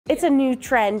It's a new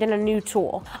trend and a new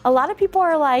tool. A lot of people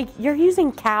are like, you're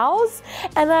using cows?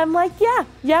 And I'm like,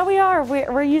 yeah, we are.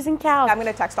 We're using cows. I'm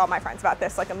gonna text all my friends about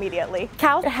this like immediately.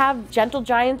 Cows have gentle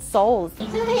giant souls.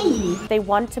 They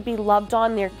want to be loved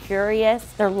on, they're curious,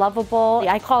 they're lovable.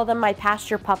 I call them my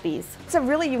pasture puppies. It's a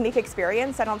really unique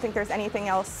experience. I don't think there's anything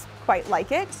else quite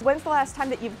like it. When's the last time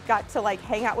that you've got to like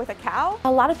hang out with a cow?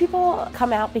 A lot of people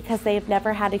come out because they've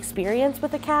never had experience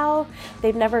with a cow.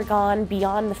 They've never gone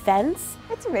beyond the fence.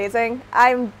 It's amazing.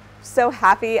 I'm so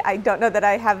happy. I don't know that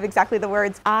I have exactly the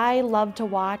words. I love to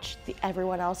watch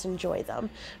everyone else enjoy them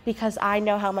because I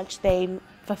know how much they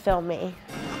fulfill me.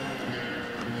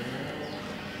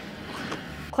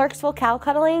 Clarksville Cow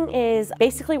Cuddling is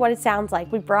basically what it sounds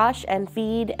like. We brush and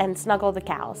feed and snuggle the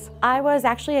cows. I was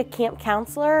actually a camp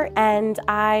counselor and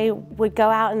I would go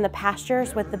out in the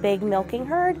pastures with the big milking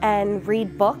herd and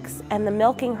read books, and the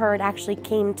milking herd actually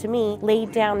came to me,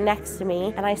 laid down next to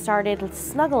me, and I started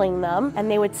snuggling them and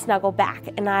they would snuggle back,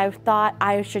 and I thought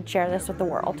I should share this with the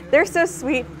world. They're so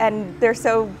sweet and they're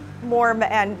so warm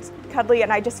and cuddly,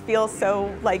 and I just feel so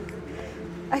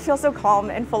I feel so calm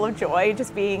and full of joy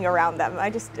just being around them.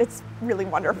 It's really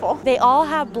wonderful. They all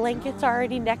have blankets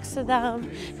already next to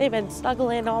them. They've been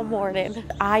snuggling all morning.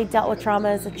 I dealt with trauma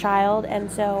as a child,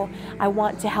 and so I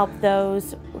want to help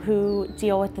those who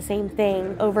deal with the same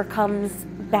thing, overcomes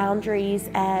boundaries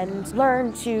and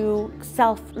learn to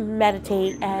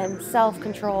self-meditate and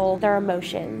self-control their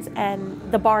emotions. And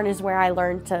the barn is where I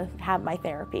learned to have my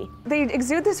therapy. They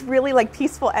exude this really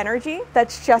peaceful energy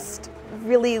that's just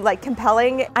really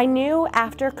compelling. I knew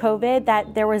after COVID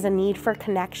that there was a need for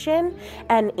connection,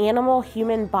 and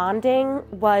animal-human bonding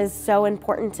was so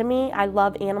important to me. I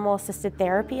love animal-assisted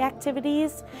therapy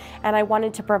activities, and I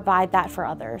wanted to provide that for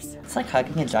others. It's like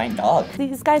hugging a giant dog.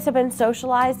 These guys have been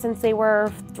socialized since they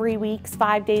were 3 weeks,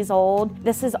 5 days old.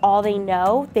 This is all they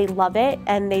know. They love it,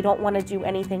 and they don't want to do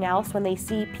anything else. When they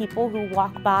see people who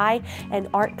walk by and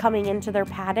aren't coming into their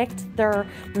paddock, they're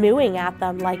mooing at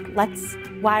them like,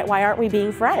 why aren't we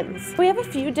being friends? We have a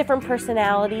few different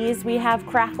personalities. We have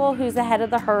Crackle, who's the head of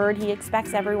the herd. He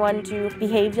expects everyone to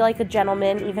behave like a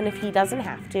gentleman, even if he doesn't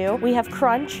have to. We have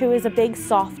Crunch, who is a big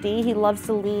softie. He loves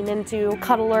to lean into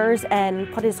cuddlers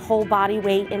and put his whole body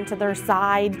weight into their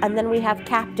side. And then we have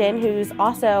Captain, who's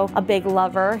also a big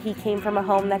lover. He came from a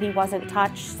home that he wasn't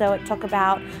touched, so it took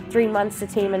about 3 months to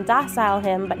tame and docile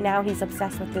him, but now he's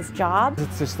obsessed with his job.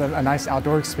 It's just a nice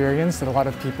outdoor experience that a lot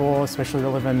of people, especially who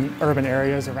live in urban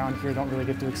areas around here, don't really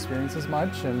get to experience as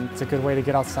much, and it's a good way to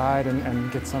get outside and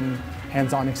get some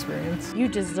hands-on experience. You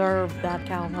deserve that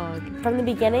cow hug. From the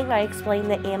beginning, I explained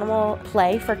that animal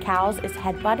play for cows is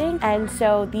headbutting, and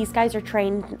so these guys are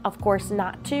trained, of course,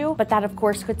 not to, but that of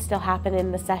course could still happen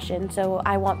in the session. So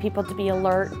I want people to be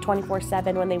alert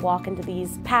 24/7 when they walk into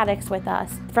these paddocks with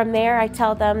us. From there, I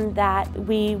tell them that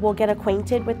we will get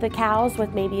acquainted with the cows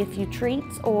with maybe a few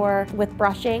treats or with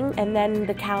brushing, and then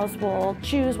the cows will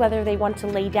choose whether they want to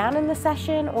lay down in the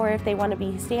session or if they want to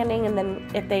be standing, and then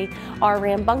if they are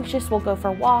rambunctious, we'll go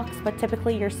for walks, but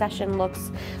typically your session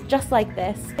looks just like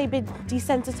this. They've been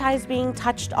desensitized being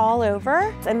touched all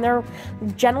over, and they're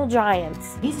gentle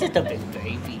giants. He's just a big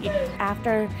baby.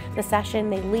 After the session,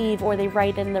 they leave or they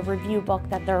write in the review book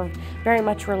that they're very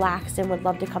much relaxed and would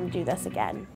love to come do this again.